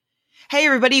Hey,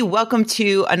 everybody. Welcome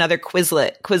to another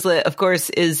Quizlet. Quizlet, of course,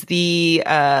 is the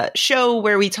show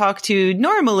where we talk to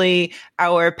normally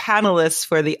our panelists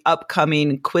for the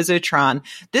upcoming Quizotron.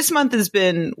 This month has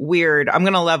been weird. I'm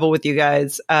going to level with you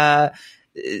guys. The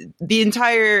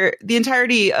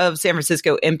entirety of San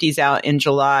Francisco empties out in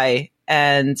July,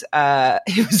 and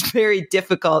it was very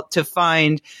difficult to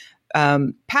find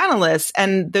panelists,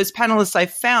 and those panelists I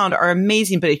found are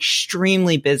amazing, but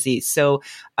extremely busy. So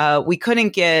we couldn't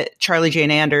get Charlie Jane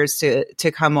Anders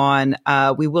to come on.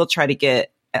 We will try to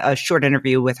get a short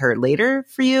interview with her later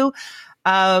for you.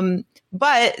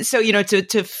 But so,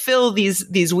 to fill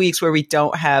these weeks where we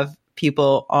don't have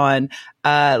people on,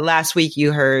 last week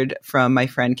you heard from my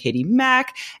friend Katie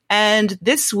Mack, and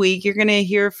this week you're going to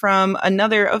hear from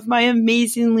another of my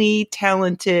amazingly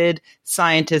talented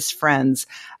scientist friends.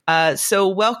 So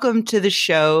welcome to the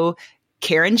show,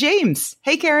 Karen James.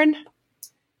 Hey, Karen.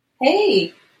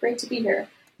 Hey, great to be here.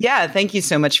 Yeah, thank you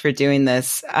so much for doing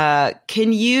this. Can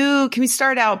we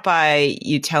start out by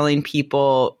you telling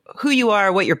people who you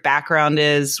are, what your background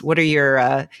is, what are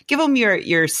your, give them your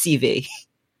CV.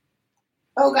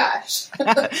 Oh gosh.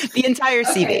 The entire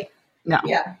CV. Okay. No.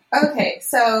 Yeah. Okay.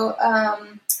 So,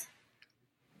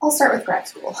 I'll start with grad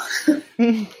school.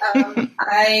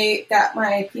 I got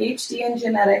my PhD in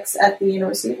genetics at the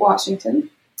University of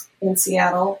Washington in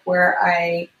Seattle, where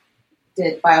I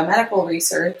did biomedical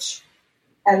research.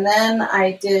 And then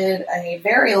I did a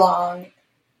very long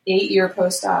 8-year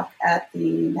postdoc at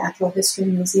the Natural History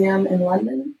Museum in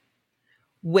London.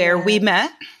 Where we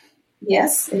met?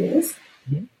 Yes, it is.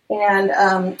 Mm-hmm.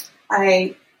 And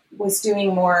I was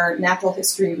doing more natural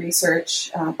history research,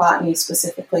 botany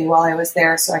specifically, while I was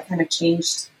there. So I kind of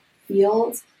changed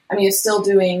fields. I mean, I was still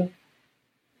doing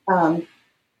DNA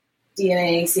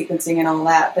sequencing and all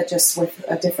that, but just with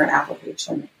a different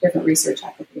application, different research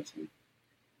application.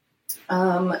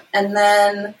 And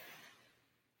then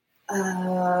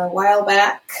a while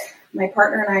back, my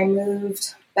partner and I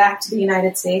moved back to the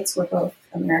United States. We're both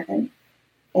American.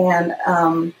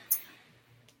 And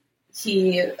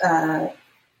he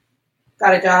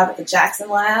got a job at the Jackson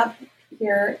Lab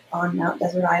here on Mount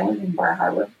Desert Island in Bar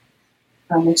Harbor,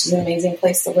 which is an amazing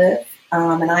place to live.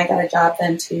 And I got a job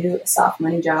then too, a soft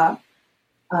money job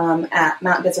at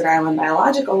Mount Desert Island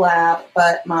Biological Lab,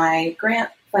 but my grant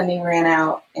funding ran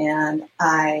out and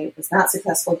I was not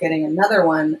successful getting another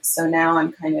one. So now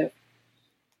I'm kind of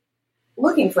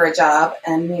looking for a job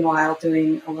and meanwhile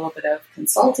doing a little bit of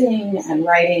consulting and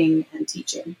writing and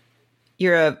teaching.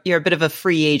 You're a bit of a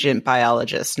free agent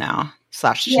biologist now.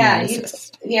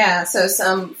 Yeah. So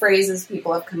some phrases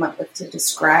people have come up with to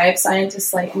describe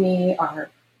scientists like me are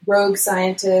rogue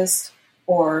scientist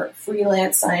or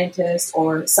freelance scientist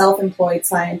or self-employed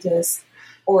scientist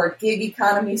or gig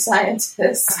economy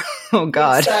scientist. Oh,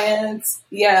 God. Science.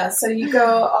 Yeah. So you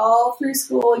go all through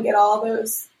school and get all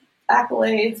those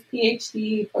accolades,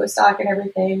 PhD, postdoc and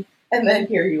everything. And then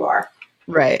here you are.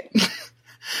 Right.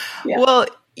 Yeah. Well,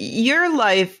 your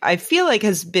life, I feel like,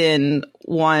 has been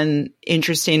one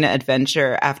interesting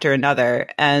adventure after another.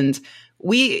 And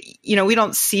we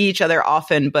don't see each other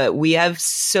often, but we have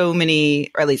so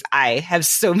many, or at least I have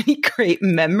so many great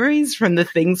memories from the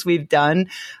things we've done.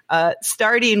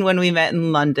 Starting when we met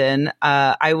in London,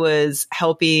 I was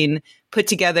helping put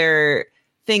together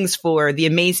things for the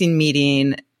amazing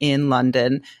meeting in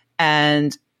London.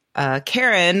 And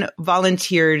Karen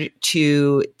volunteered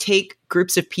to take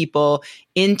groups of people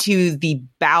into the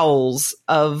bowels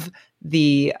of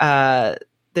the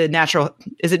Natural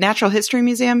History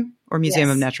Museum or Museum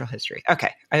of Natural History?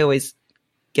 Okay. I always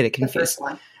get it confused. The first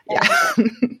one.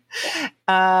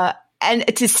 Yeah.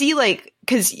 And to see, like,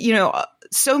 because,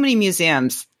 so many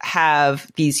museums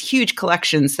have these huge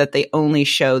collections that they only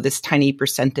show this tiny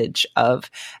percentage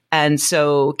of. And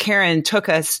so Karen took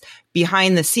us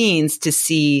behind the scenes to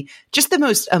see just the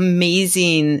most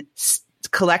amazing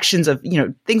collections of,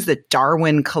 things that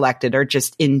Darwin collected are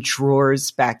just in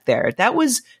drawers back there. That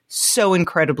was so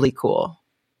incredibly cool.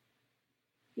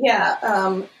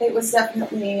 Yeah, it was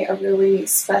definitely a really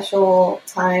special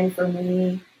time for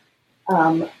me,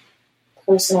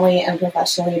 personally and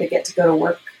professionally, to get to go to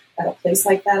work at a place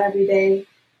like that every day,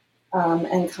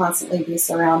 and constantly be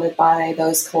surrounded by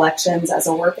those collections as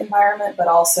a work environment, but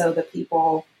also the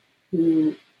people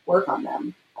who work on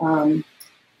them.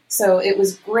 So it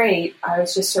was great. I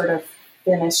was just sort of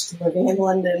finished living in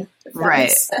London.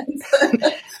 Right.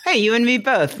 Hey, you and me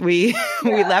both. We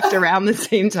left around the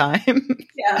same time.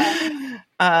 Yeah.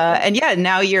 And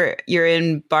now you're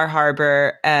in Bar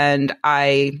Harbor, and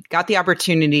I got the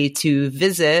opportunity to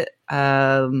visit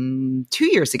 2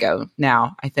 years ago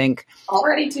now, I think.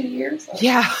 Already 2 years?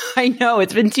 Yeah, I know.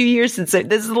 It's been 2 years since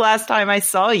this is the last time I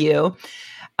saw you.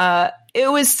 It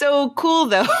was so cool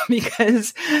though,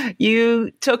 because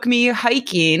you took me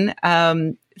hiking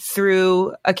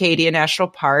through Acadia National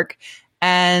Park,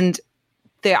 and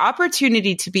the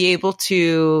opportunity to be able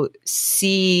to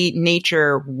see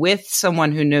nature with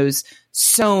someone who knows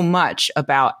so much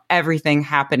about everything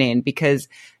happening, because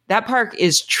that park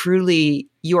is truly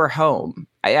your home.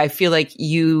 I feel like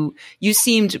you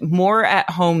seemed more at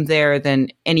home there than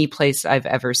any place I've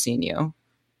ever seen you.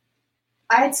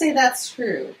 I'd say that's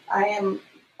true. I am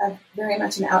very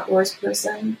much an outdoors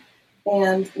person,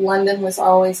 and London was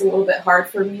always a little bit hard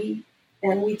for me.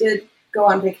 And we did go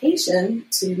on vacation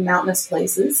to mountainous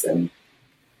places and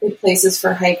big places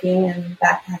for hiking and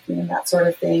backpacking and that sort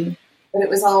of thing. But it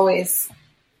was always,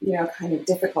 kind of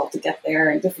difficult to get there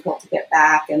and difficult to get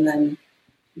back. And then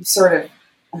you sort of,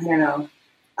 I don't know,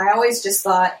 I always just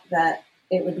thought that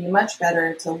it would be much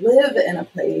better to live in a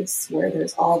place where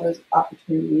there's all those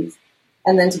opportunities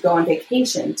and then to go on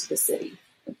vacation to the city.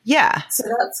 Yeah. So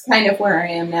that's kind of where I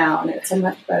am now, and it's a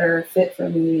much better fit for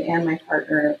me and my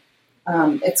partner.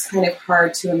 It's kind of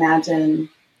hard to imagine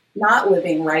not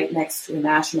living right next to a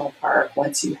national park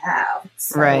once you have.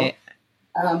 So, right.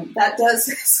 That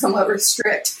does somewhat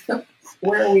restrict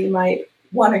where we might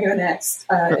want to go next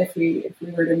if we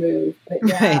were to move. But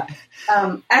yeah,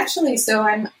 right. Actually, so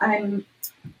I'm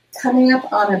coming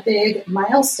up on a big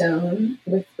milestone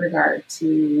with regard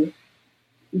to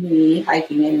me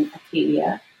hiking in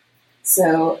Acadia.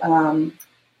 So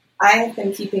I have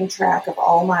been keeping track of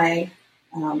all my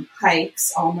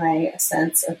hikes, all my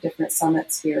ascents of different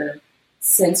summits here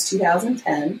since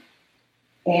 2010.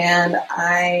 And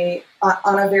I,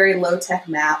 on a very low-tech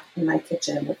map in my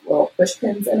kitchen with little push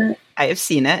pins in it. I have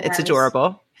seen it. It's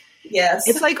adorable. Yes.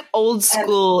 It's like old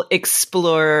school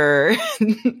explorer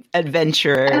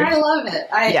adventurer. And I love it.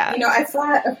 I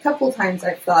thought a couple of times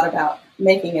I've thought about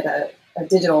making it a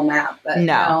digital map, but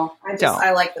no,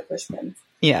 I like the push pins.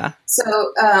 Yeah. So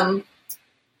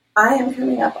I am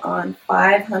coming up on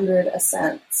 500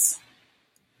 ascents.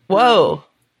 Whoa.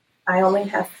 I only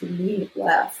have 3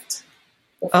 left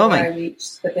before I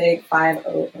reach the big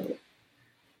 500.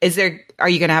 Are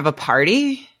you going to have a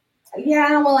party?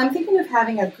 Yeah, well, I'm thinking of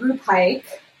having a group hike,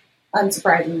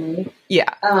 unsurprisingly.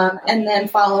 Yeah. And then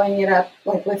following it up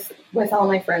like with all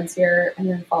my friends here, and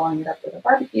then following it up with a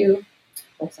barbecue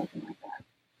or something like that.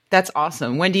 That's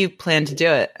awesome. When do you plan to do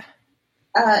it?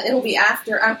 It'll be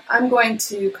after. I'm going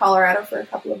to Colorado for a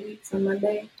couple of weeks on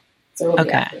Monday, so it'll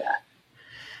be after that.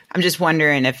 I'm just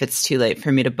wondering if it's too late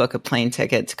for me to book a plane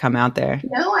ticket to come out there.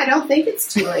 No, I don't think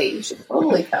it's too late. You should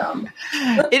totally come.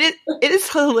 It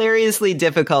is hilariously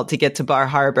difficult to get to Bar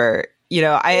Harbor.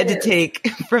 I had to take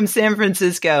from San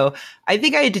Francisco. I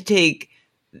think I had to take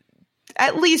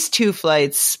at least 2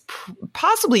 flights,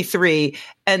 possibly 3,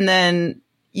 and then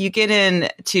you get in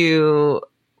to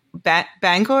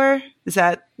Bangor. Is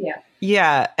that? Yeah.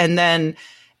 Yeah, and then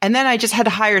I just had to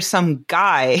hire some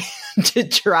guy to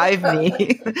drive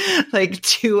me like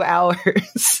 2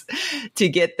 hours to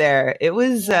get there. It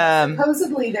was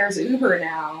supposedly there's Uber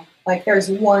now. Like there's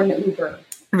one Uber.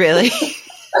 Really?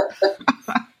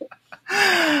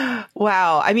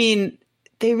 Wow. I mean,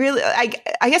 they really.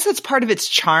 I guess that's part of its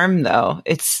charm, though.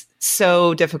 It's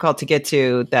so difficult to get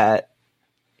to that.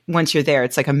 Once you're there,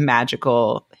 it's like a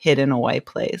magical hidden away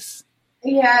place.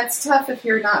 Yeah, it's tough if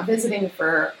you're not visiting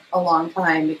for a long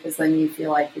time, because then you feel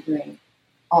like you're doing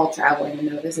all traveling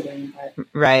and no visiting. But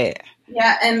right.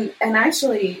 Yeah, and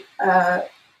actually,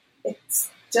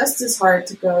 it's just as hard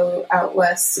to go out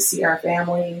west to see our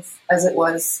families as it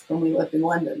was when we lived in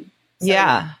London. So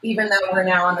yeah. Even though we're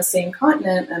now on the same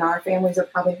continent and our families are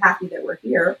probably happy that we're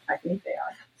here, I think they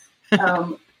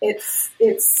are. It's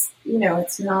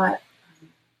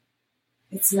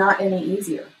not any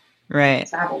easier. Right.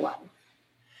 Travel-wise.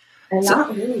 And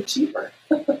not really cheaper.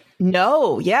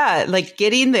 No, yeah. Like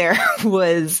getting there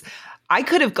I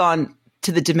could have gone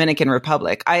to the Dominican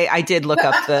Republic. I did look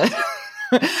up the...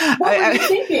 What were you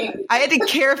thinking? I had to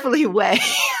carefully weigh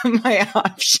my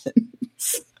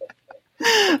options.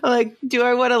 Like, do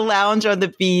I want to lounge on the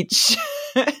beach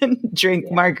and drink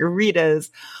margaritas?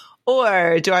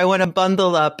 Or do I want to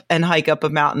bundle up and hike up a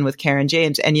mountain with Karen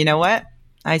James? And you know what?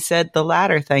 I said the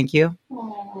latter, thank you.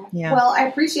 Aww. Yeah. Well, I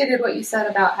appreciated what you said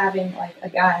about having like a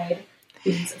guide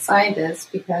who's a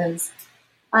scientist, because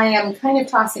I am kind of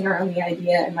tossing around the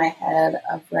idea in my head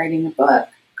of writing a book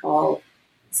called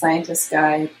Scientist's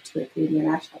Guide to Acadia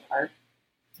National Park.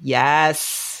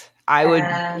 Yes, I would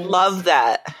love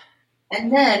that.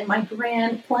 And then my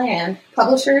grand plan,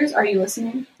 publishers, are you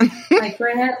listening? My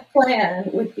grand plan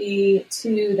would be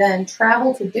to then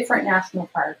travel to different national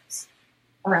parks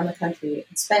around the country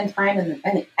and spend time in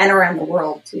them, and around the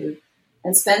world too,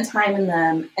 and spend time in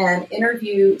them and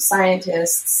interview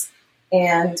scientists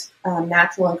and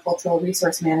natural and cultural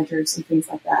resource managers and things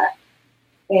like that,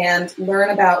 and learn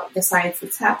about the science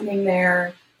that's happening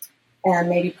there, and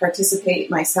maybe participate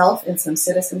myself in some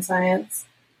citizen science.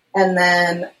 And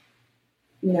then,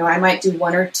 I might do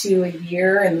 1 or 2 a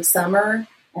year in the summer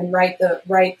and write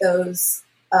those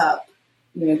up,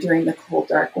 during the cold,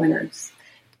 dark winters.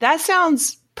 That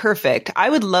sounds perfect. I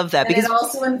would love that. And because it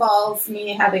also involves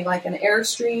me having like an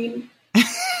Airstream.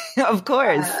 Of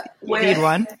course. You need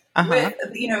one. With,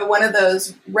 one of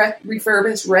those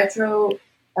refurbished retro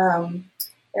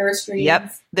Airstreams.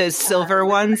 Yep. Those silver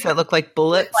ones that look like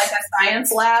bullets. With like a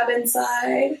science lab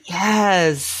inside.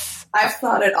 Yes. I've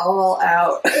thought it all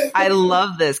out. I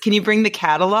love this. Can you bring the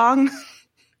cat along?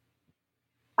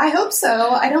 I hope so.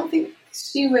 I don't think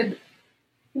she would.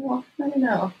 Well, I don't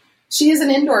know. She is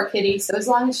an indoor kitty, so as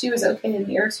long as she was okay in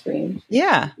the Airstream.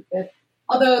 Yeah.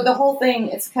 Although the whole thing,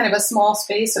 it's kind of a small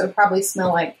space, so it would probably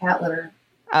smell like cat litter.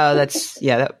 Oh,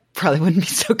 that probably wouldn't be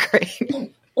so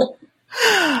great.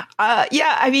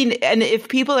 I mean, and if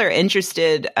people are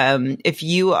interested, if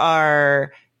you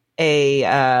are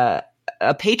a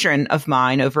patron of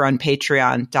mine over on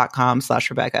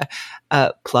patreon.com/Rebecca,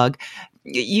 plug,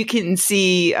 you can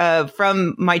see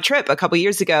from my trip a couple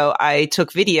years ago, I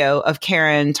took video of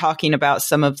Karen talking about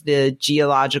some of the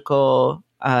geological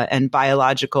and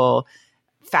biological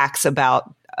facts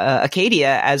about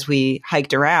Acadia as we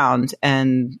hiked around.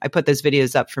 And I put those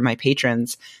videos up for my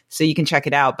patrons, so you can check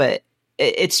it out. But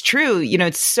it's true.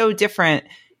 It's so different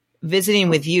visiting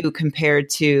with you compared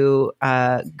to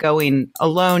going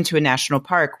alone to a national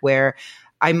park where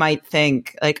I might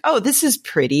think like, oh, this is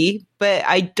pretty, but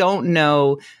I don't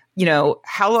know,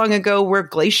 how long ago were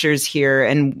glaciers here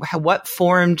and what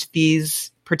formed these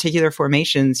particular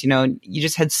formations. You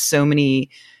just had so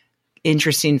many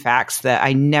interesting facts that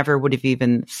I never would have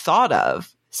even thought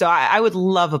of. So I would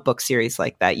love a book series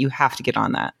like that. You have to get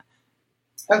on that.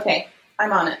 Okay.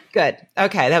 I'm on it. Good.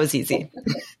 Okay. That was easy.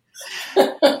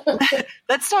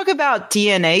 Let's talk about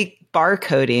DNA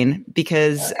barcoding,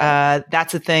 because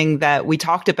that's a thing that we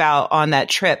talked about on that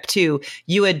trip too.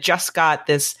 You had just got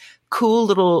this cool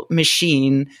little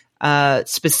machine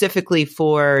specifically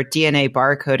for DNA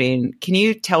barcoding. Can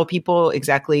you tell people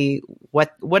exactly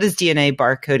what does DNA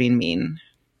barcoding mean?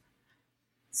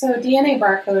 So DNA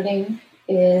barcoding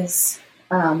is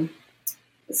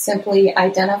simply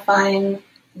identifying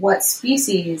what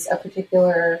species a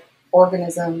particular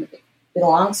organism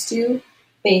belongs to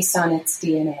based on its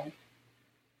DNA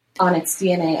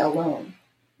alone.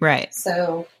 Right.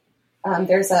 So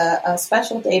there's a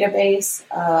special database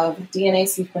of DNA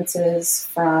sequences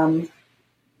from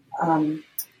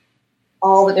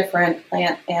all the different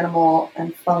plant, animal,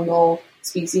 and fungal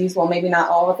species. Well, maybe not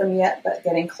all of them yet, but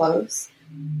getting close.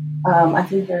 I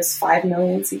think there's 5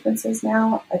 million sequences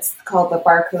now. It's called the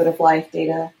Barcode of Life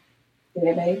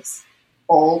database.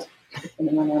 Old, if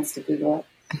anyone wants to Google it.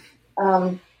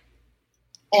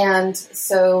 And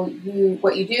so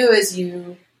what you do is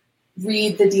you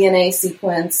read the DNA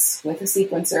sequence with a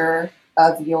sequencer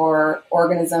of your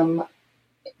organism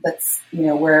that's,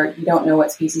 where you don't know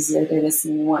what species it is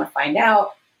and you want to find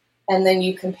out. And then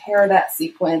you compare that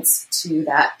sequence to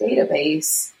that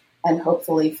database and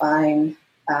hopefully find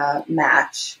a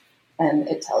match, and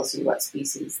it tells you what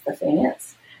species the thing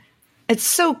is. It's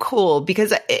so cool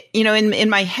because, in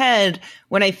my head,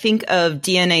 when I think of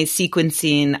DNA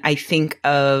sequencing, I think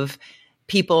of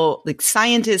people like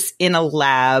scientists in a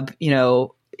lab, in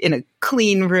a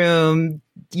clean room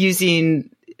using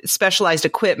specialized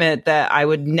equipment that I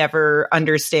would never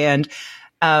understand.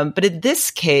 But in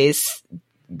this case,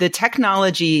 the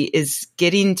technology is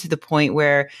getting to the point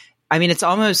where, it's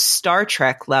almost Star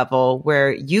Trek level,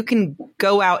 where you can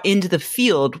go out into the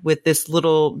field with this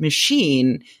little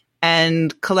machine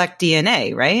and collect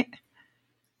DNA, right?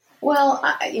 Well,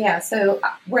 yeah. So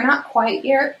we're not quite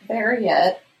there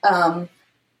yet.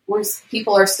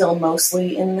 People are still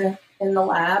mostly in the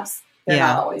labs. They're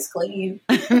not always clean.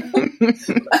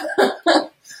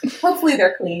 Hopefully,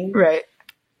 they're clean, right?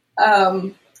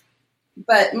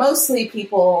 But mostly,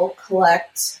 people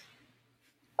collect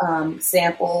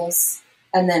samples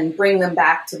and then bring them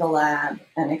back to the lab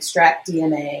and extract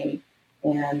DNA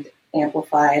and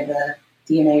amplify the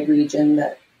DNA region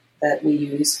that we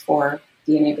use for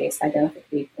DNA-based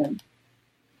identification,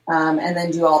 and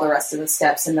then do all the rest of the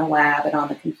steps in the lab and on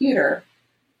the computer.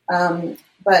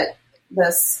 But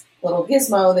this little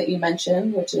gizmo that you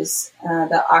mentioned, which is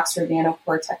the Oxford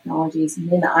Nanopore Technologies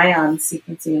MinION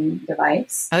sequencing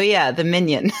device. Oh yeah, the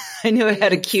Minion. I knew it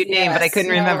had a cute name, but I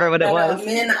couldn't remember what it was.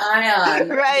 MinION.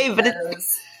 Right, but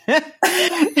it's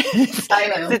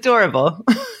it's adorable.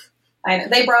 I know.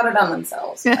 They brought it on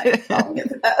themselves by calling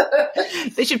it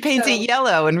that. They should paint it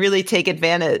yellow and really take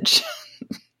advantage.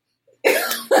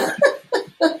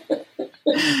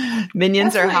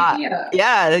 Minions are hot. Idea.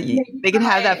 Yeah, they can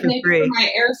have that for free. For my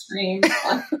Airstream.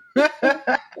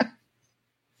 The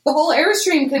whole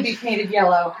Airstream could be painted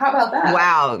yellow. How about that?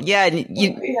 Wow. Yeah.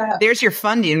 There's your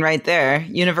funding right there.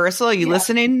 Universal, are you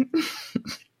listening?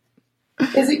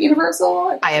 Is it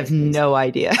Universal? I have no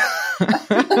idea.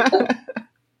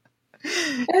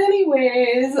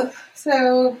 Anyways,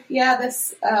 so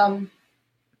this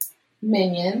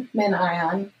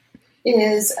MinION,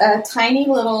 is a tiny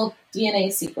little DNA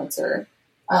sequencer.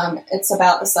 It's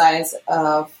about the size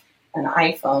of an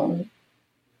iPhone,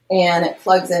 and it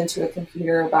plugs into a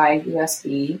computer by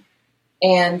USB.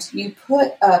 And you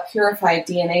put a purified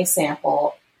DNA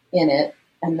sample in it,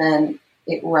 and then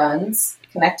it runs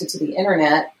connected to the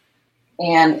internet,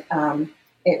 and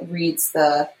it reads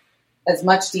as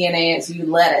much DNA as you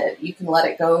let it. You can let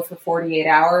it go for 48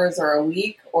 hours or a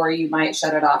week, or you might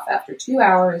shut it off after 2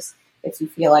 hours if you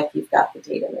feel like you've got the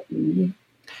data that you need.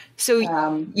 So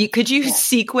could you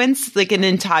sequence like an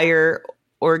entire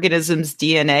organism's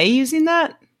DNA using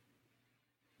that?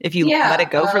 If you let it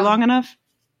go for long enough?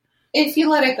 If you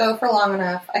let it go for long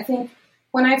enough. I think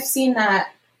when I've seen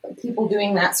that, people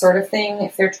doing that sort of thing,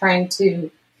 if they're trying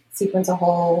to sequence a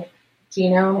whole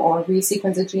genome or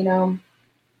resequence a genome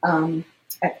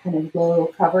at kind of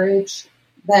low coverage,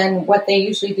 then what they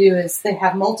usually do is they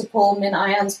have multiple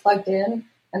MinIONs plugged in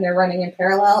and they're running in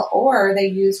parallel, or they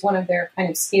use one of their kind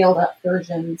of scaled up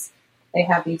versions. They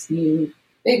have these new,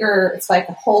 bigger, it's like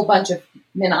a whole bunch of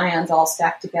MinIONs all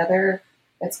stacked together.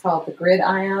 It's called the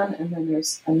GridION, and then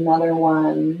there's another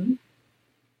one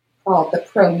called the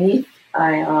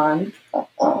PromethION.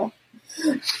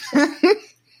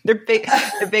 They're big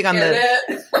on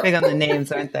the names,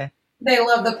 aren't they? They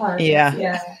love the puns.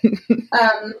 Yeah.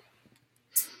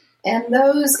 And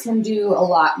those can do a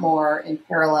lot more in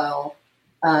parallel.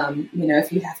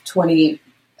 If you have 20,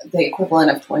 the equivalent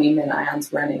of 20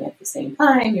 MinIONs running at the same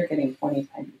time, you're getting 20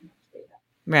 times as much data.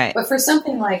 Right. But for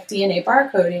something like DNA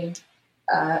barcoding,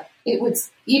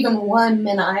 even one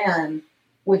MinION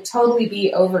would totally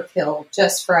be overkill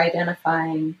just for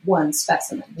identifying one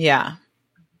specimen. Yeah.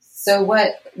 So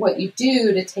what you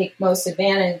do to take most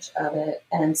advantage of it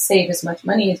and save as much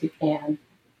money as you can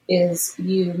is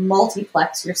you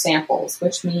multiplex your samples,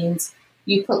 which means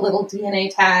you put little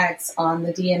DNA tags on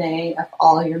the DNA of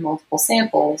all your multiple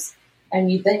samples,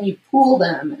 and you pool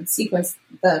them and sequence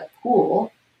the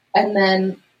pool, and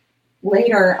then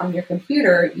later on your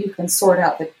computer you can sort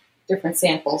out the different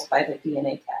samples by the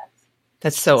DNA tags.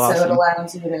 That's so awesome. So it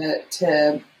allows you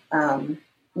to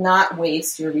not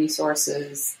waste your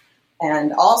resources,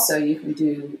 and also you can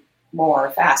do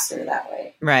more faster that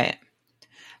way. Right.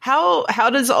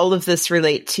 How does all of this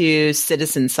relate to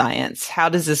citizen science? How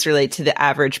does this relate to the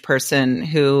average person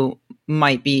who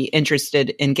might be interested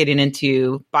in getting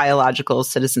into biological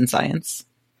citizen science?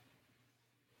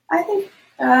 I think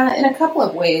in a couple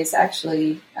of ways,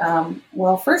 actually.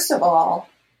 Well, first of all,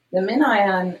 the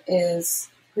MinION is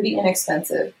pretty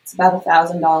inexpensive. It's about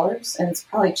 $1,000, and it's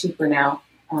probably cheaper now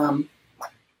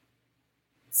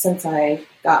since I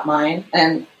got mine.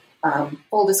 And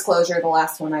full disclosure, the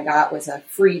last one I got was a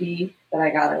freebie that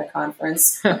I got at a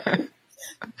conference. But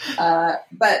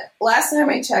last time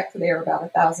I checked, they were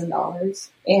about $1,000.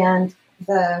 And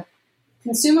the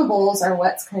consumables are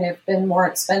what's kind of been more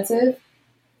expensive,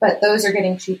 but those are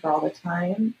getting cheaper all the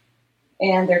time.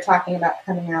 And they're talking about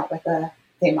coming out with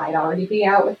they might already be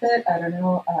out with it, I don't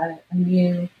know, a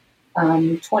new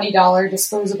 $20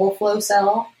 disposable flow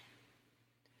cell.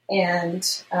 And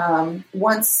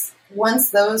once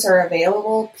those are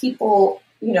available, people,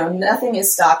 nothing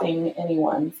is stopping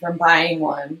anyone from buying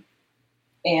one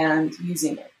and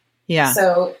using it. Yeah.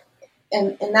 So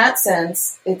in that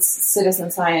sense, it's citizen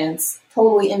science,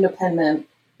 totally independent,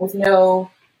 with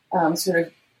no sort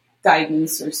of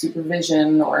guidance or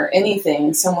supervision or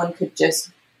anything. Someone could just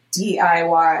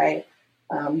DIY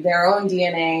their own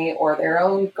DNA or their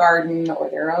own garden or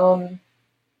their own,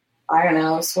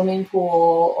 swimming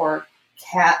pool or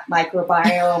cat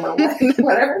microbiome or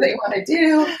whatever they want to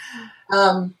do.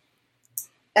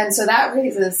 And so that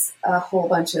raises a whole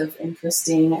bunch of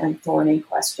interesting and thorny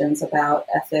questions about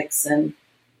ethics and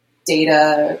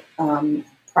data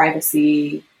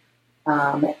privacy.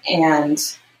 And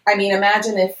I mean,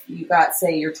 imagine if you got,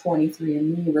 say, your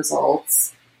 23andMe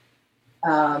results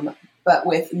but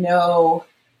with no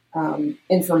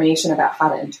information about how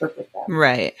to interpret them.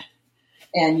 Right.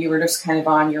 And you were just kind of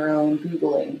on your own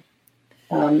Googling.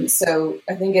 So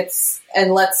I think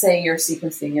and let's say you're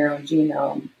sequencing your own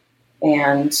genome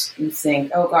and you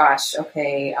think, oh gosh,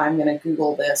 okay, I'm going to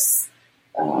Google this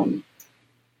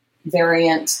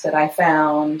variant that I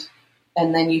found.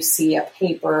 And then you see a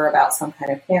paper about some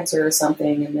kind of cancer or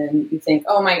something, and then you think,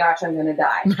 "Oh my gosh, I'm going to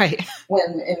die." Right.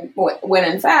 When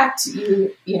in fact,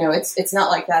 it's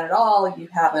not like that at all.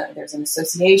 There's an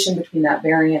association between that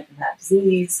variant and that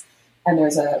disease, and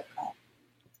there's a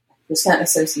percent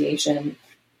association,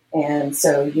 and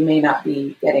so you may not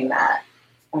be getting that.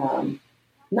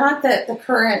 Not that the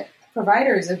current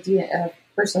providers of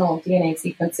personal DNA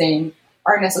sequencing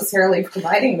are necessarily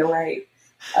providing the right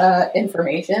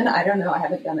information. I don't know. I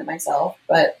haven't done it myself,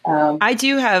 but I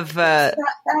do have. That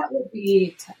would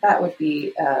be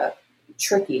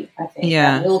tricky. I think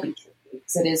that will be tricky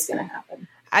because it is going to happen.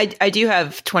 I do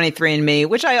have 23andMe,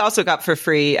 which I also got for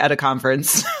free at a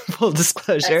conference. Full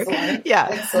disclosure, Excellent. Yeah.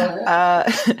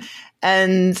 Excellent.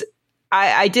 And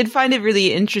I did find it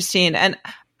really interesting, and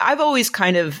I've always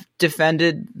kind of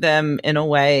defended them in a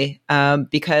way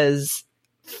because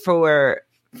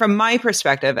from my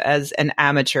perspective as an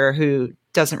amateur who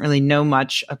doesn't really know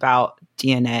much about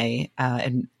DNA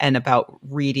and about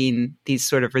reading these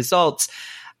sort of results,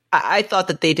 I thought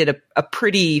that they did a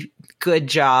pretty good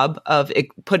job of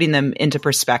putting them into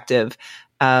perspective.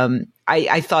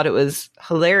 I thought it was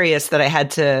hilarious that I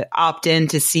had to opt in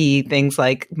to see things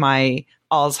like my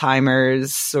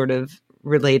Alzheimer's sort of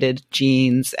related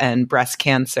genes and breast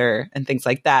cancer and things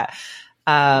like that.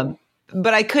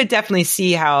 But I could definitely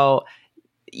see how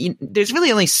there's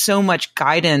really only so much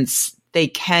guidance they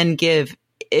can give.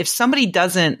 If somebody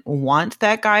doesn't want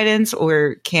that guidance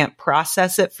or can't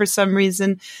process it for some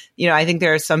reason, I think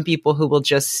there are some people who will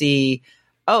just see,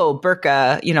 oh,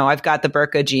 BRCA, I've got the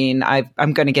BRCA gene,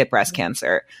 I'm going to get breast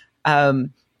cancer,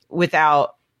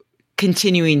 without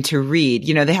continuing to read.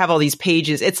 They have all these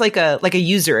pages. It's like a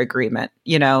user agreement,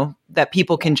 that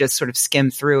people can just sort of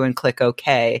skim through and click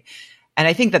OK. And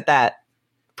I think that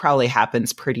probably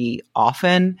happens pretty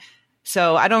often.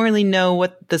 So I don't really know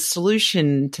what the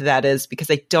solution to that is, because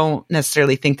I don't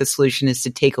necessarily think the solution is to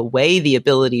take away the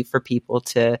ability for people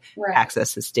to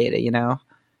access this data,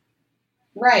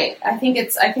 Right. I think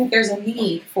there's a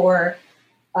need for,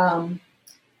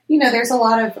 there's a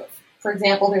lot of, for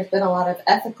example, there's been a lot of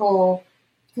ethical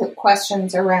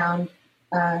questions around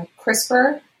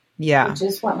CRISPR, which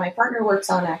is what my partner works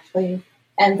on actually.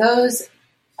 And those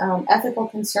ethical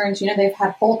concerns, they've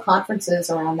had whole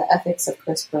conferences around the ethics of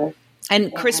CRISPR.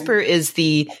 And CRISPR is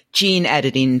the gene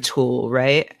editing tool,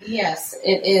 right? Yes,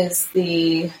 it is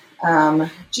the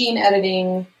gene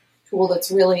editing tool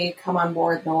that's really come on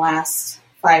board in the last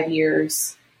 5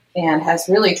 years and has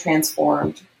really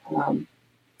transformed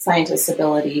scientists'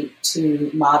 ability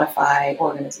to modify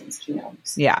organisms'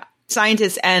 genomes. Yeah,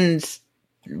 scientists and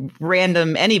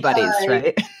random anybody's,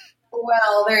 right?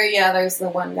 Well, there's the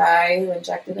one guy who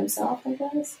injected himself, I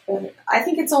guess. But I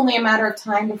think it's only a matter of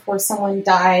time before someone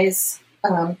dies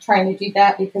trying to do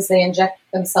that because they inject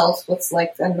themselves with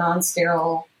like a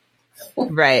non-sterile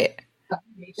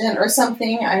agent or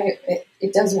something.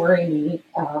 It does worry me.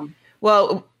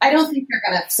 Well, I don't think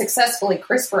they're going to successfully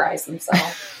CRISPRize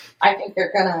themselves. I think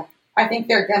they're gonna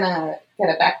get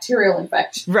a bacterial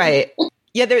infection. Right.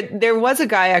 Yeah, there was a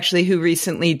guy actually who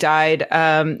recently died.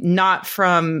 Not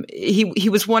from he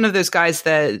was one of those guys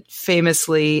that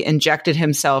famously injected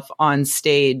himself on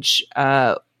stage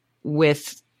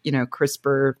with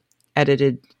CRISPR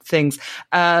edited things.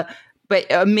 But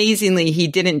amazingly, he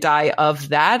didn't die of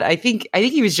that. I think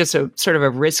he was just a sort of a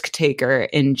risk taker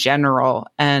in general,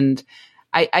 and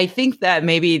I think that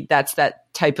maybe that's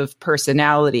that type of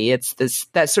personality. It's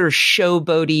that sort of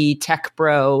showboaty tech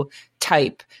bro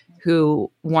type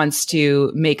who wants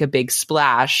to make a big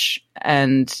splash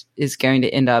and is going to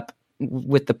end up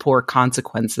with the poor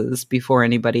consequences before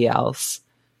anybody else.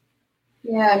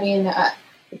 Yeah, I mean,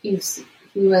 he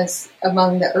was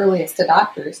among the earliest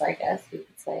adopters, I guess you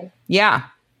could say. Yeah.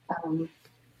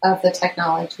 Of the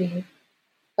technology.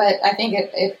 But I think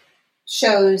it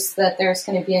shows that there's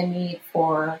going to be a need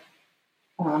for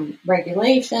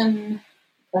regulation.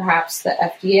 Perhaps the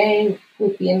FDA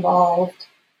would be involved.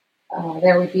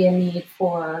 There would be a need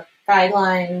for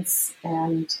guidelines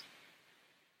and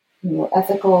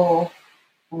ethical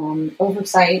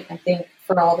oversight, I think,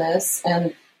 for all this.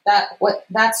 And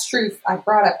that's true. I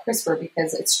brought up CRISPR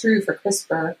because it's true for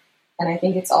CRISPR, and I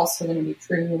think it's also going to be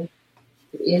true.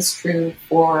 It is true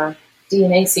for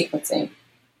DNA sequencing.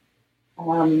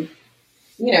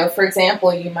 For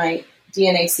example, you might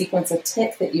DNA sequence a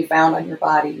tick that you found on your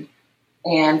body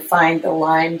and find the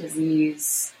Lyme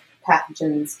disease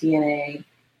pathogen's DNA,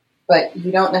 but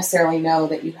you don't necessarily know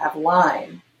that you have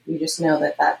Lyme. You just know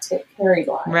that that tick carried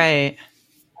Lyme. Right.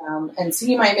 And so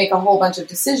you might make a whole bunch of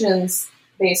decisions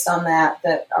based on that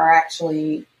are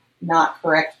actually not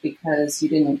correct because you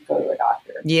didn't go to a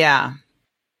doctor. Yeah.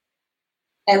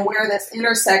 And where this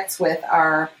intersects with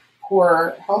our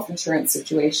poor health insurance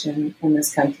situation in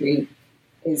this country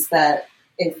is that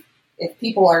if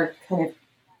people are kind of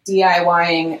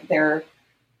DIYing their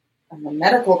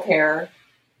medical care,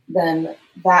 then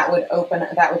that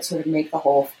would sort of make the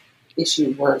whole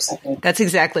issue worse, I think. That's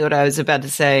exactly what I was about to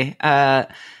say.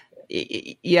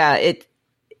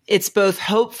 It's both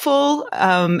hopeful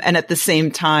and at the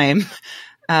same time,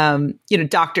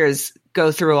 doctors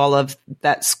go through all of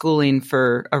that schooling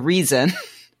for a reason.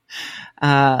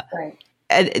 Right.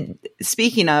 And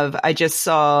speaking of, I just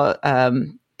saw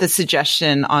the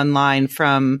suggestion online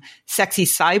from Sexy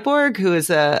Cyborg, who is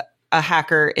a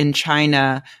hacker in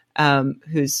China,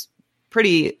 who's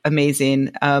pretty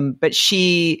amazing. But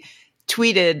she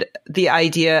tweeted the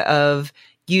idea of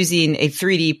using a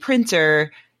 3D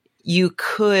printer. You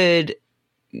could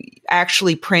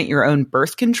actually print your own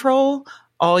birth control.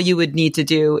 All you would need to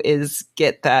do is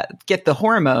get the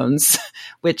hormones,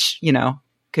 which,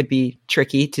 could be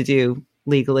tricky to do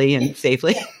legally and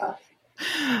safely.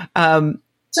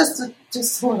 Just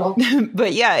a little.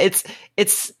 But yeah,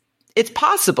 it's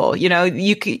possible.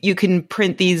 You can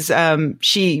print these.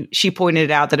 She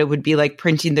pointed out that it would be like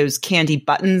printing those candy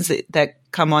buttons that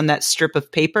come on that strip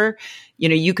of paper.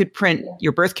 You could print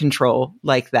your birth control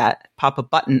like that, pop a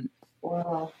button.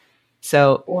 Wow.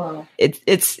 So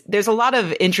there's a lot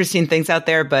of interesting things out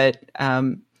there, but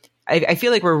I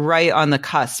feel like we're right on the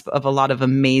cusp of a lot of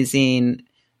amazing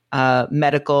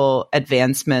medical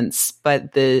advancements.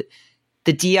 But the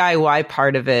DIY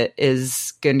part of it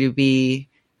is going to be,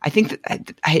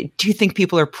 I do think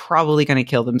people are probably going to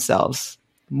kill themselves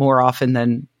more often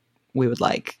than we would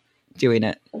like doing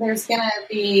it. There's going to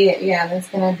be,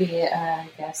 I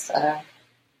guess,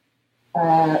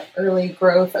 early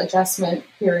growth adjustment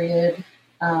period.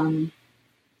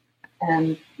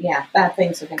 And bad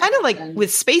things are going to kind of like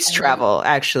with space travel,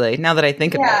 actually, now that I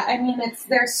think about it. Yeah, I mean,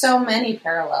 there's so many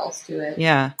parallels to it.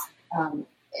 Yeah.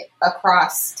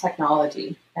 Across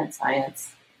technology and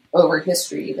science over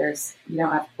history. There's,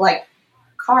 like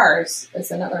cars is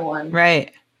another one.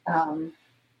 Right.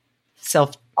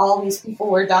 All these people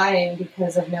were dying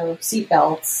because of no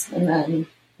seatbelts, and then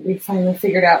we finally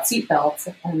figured out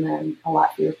seatbelts, and then a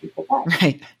lot fewer people died.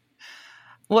 Right.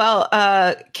 Well,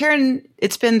 Karen,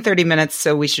 it's been 30 minutes,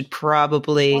 so we should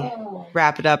probably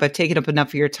wrap it up. I've taken up enough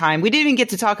of your time. We didn't even get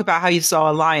to talk about how you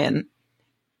saw a lion.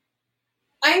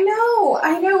 I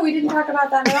know. We didn't talk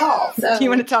about that at all. So, do you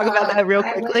want to talk about that real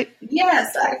quickly?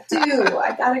 Yes, I do.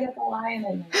 I got to get the lion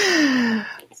in there.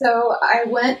 So I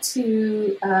went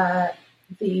to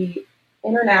the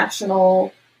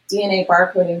International DNA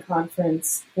Barcoding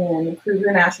Conference in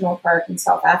Kruger National Park in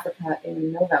South Africa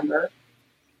in November.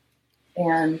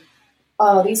 And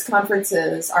these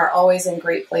conferences are always in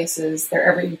great places. They're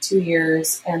every 2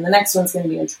 years. And the next one's going to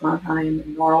be in Trondheim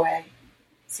in Norway.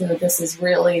 So this is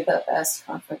really the best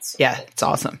conference. Yeah, it's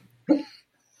awesome.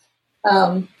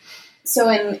 So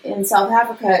in South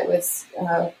Africa, it was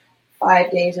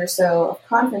 5 days or so of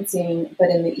conferencing, but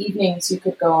in the evenings you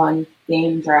could go on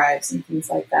game drives and things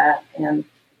like that. And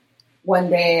one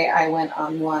day I went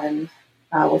on one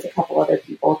with a couple other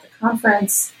people at the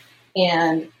conference,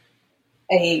 and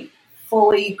a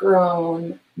fully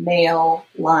grown male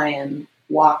lion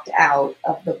walked out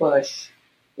of the bush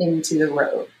into the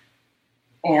road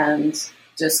and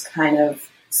just kind of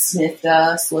sniffed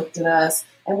us, looked at us.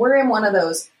 And we're in one of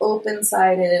those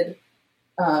open-sided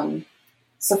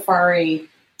safari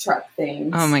truck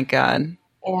things. Oh, my God.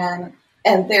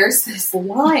 And there's this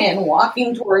lion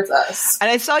walking towards us. And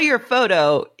I saw your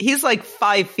photo. He's like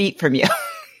 5 feet from you.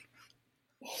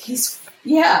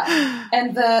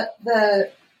 And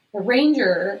the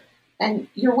ranger, and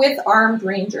you're with armed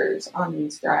rangers on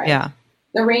these drives. Yeah.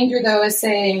 The ranger, though, is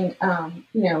saying,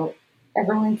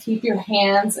 everyone keep your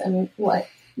hands and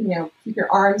keep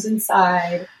your arms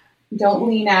inside. Don't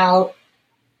lean out.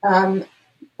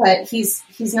 But he's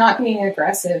not being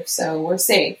aggressive, so we're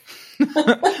safe.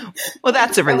 Well,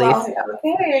 that's a relief.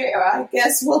 Okay, I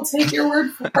guess we'll take your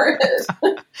word for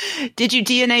it. Did you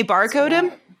DNA barcode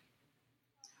him?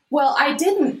 Well, I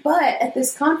didn't, but at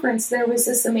this conference there was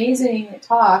this amazing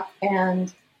talk,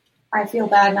 and I feel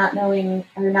bad not knowing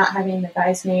or not having the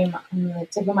guy's name on the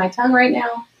tip of my tongue right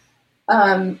now,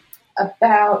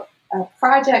 about a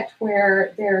project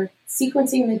where they're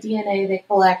sequencing the DNA they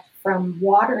collect from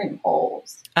watering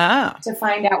holes to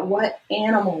find out what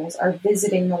animals are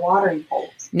visiting the watering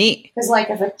holes. Neat. Because like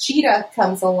if a cheetah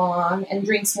comes along and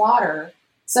drinks water,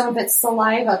 some of its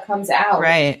saliva comes out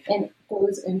and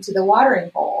goes into the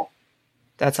watering hole.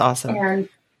 That's awesome. And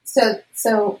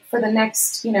so for the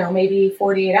next, maybe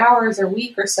 48 hours or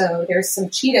week or so, there's some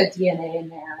cheetah DNA in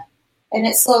there, and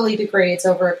it slowly degrades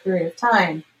over a period of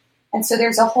time. And so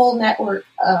there's a whole network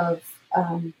of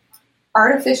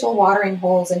artificial watering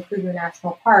holes in Kruger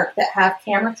National Park that have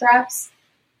camera traps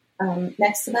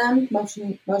next to them,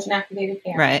 motion activated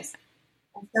cameras. Right.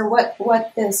 And so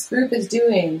what this group is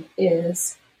doing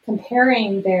is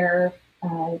comparing their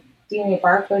DNA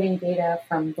barcoding data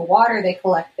from the water they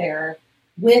collect there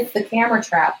with the camera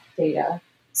trap data,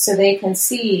 so they can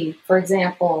see, for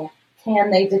example, can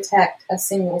they detect a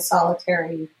single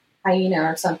solitary hyena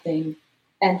or something,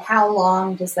 and how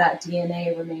long does that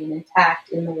DNA remain intact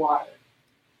in the water?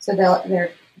 So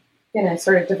they're going to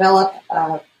sort of develop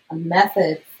a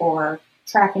method for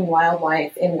tracking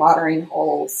wildlife in watering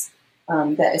holes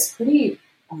that is pretty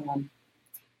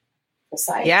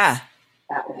precise. Yeah.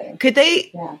 That way. Could they?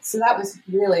 Yeah. So that was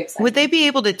really exciting. Would they be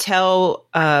able to tell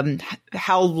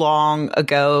how long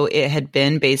ago it had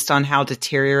been based on how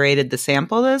deteriorated the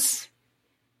sample is?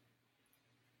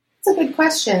 That's a good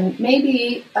question.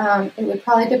 Maybe it would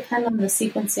probably depend on the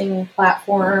sequencing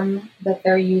platform that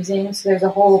they're using. So there's a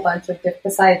whole bunch of,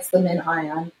 besides the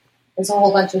MinION, there's a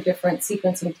whole bunch of different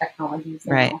sequencing technologies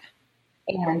now. Right.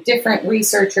 And different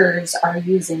researchers are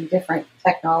using different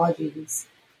technologies.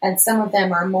 And some of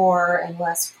them are more and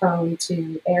less prone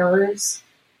to errors.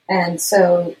 And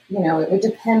so, it would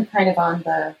depend kind of on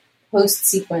the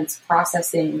post-sequence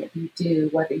processing that you do,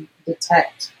 whether you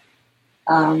detect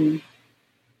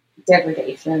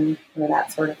degradation or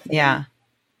that sort of thing. Yeah.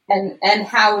 And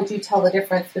how would you tell the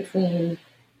difference between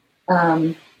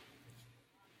a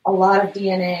lot of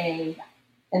DNA,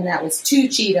 and that was 2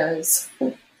 cheetahs,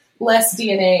 less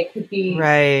DNA could be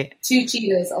 2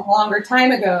 cheetahs a longer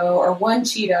time ago, or 1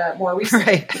 cheetah more recently.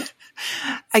 Right.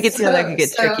 I could see how that could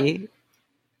get tricky.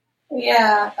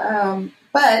 Yeah.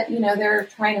 But, they're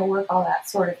trying to work all that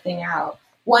sort of thing out.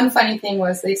 One funny thing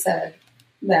was they said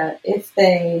that if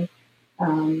they,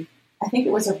 I think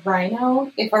it was a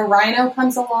rhino, if a rhino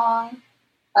comes along,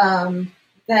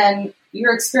 then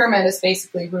your experiment is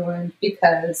basically ruined,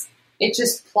 because it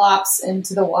just plops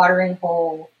into the watering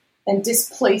hole and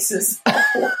displaces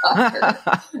the water.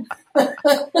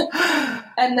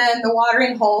 And then the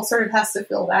watering hole sort of has to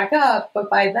fill back up.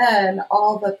 But by then,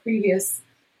 all the previous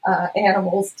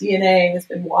animals' DNA has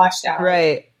been washed out.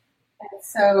 Right. And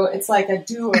so it's like a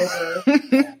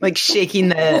do-over. Like shaking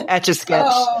the Etch-a-Sketch.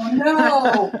 Oh,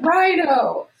 no.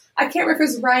 Rhino. I can't remember if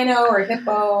it was rhino or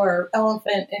hippo or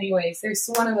elephant. Anyways, there's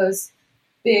one of those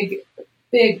big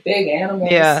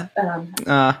animals. Yeah.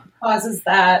 Causes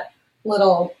that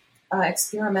little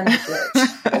experimental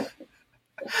glitch.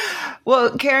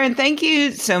 Well, Karen, thank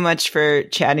you so much for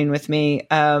chatting with me.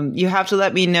 You have to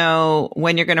let me know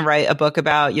when you're going to write a book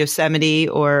about Yosemite,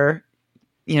 or,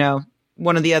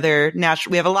 one of the other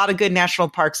we have a lot of good national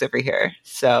parks over here.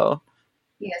 So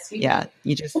yes,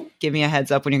 you just give me a heads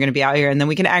up when you're going to be out here, and then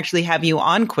we can actually have you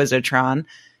on Quizotron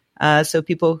so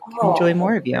people can enjoy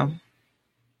more of you.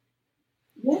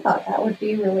 Yeah, that would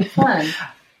be really fun.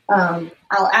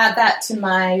 I'll add that to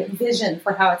my vision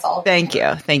for how it's all. Thank you.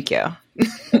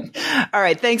 All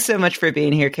right. Thanks so much for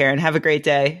being here, Karen. Have a great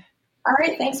day. All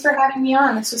right. Thanks for having me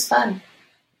on. This was fun.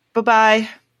 Bye-bye.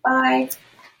 Bye.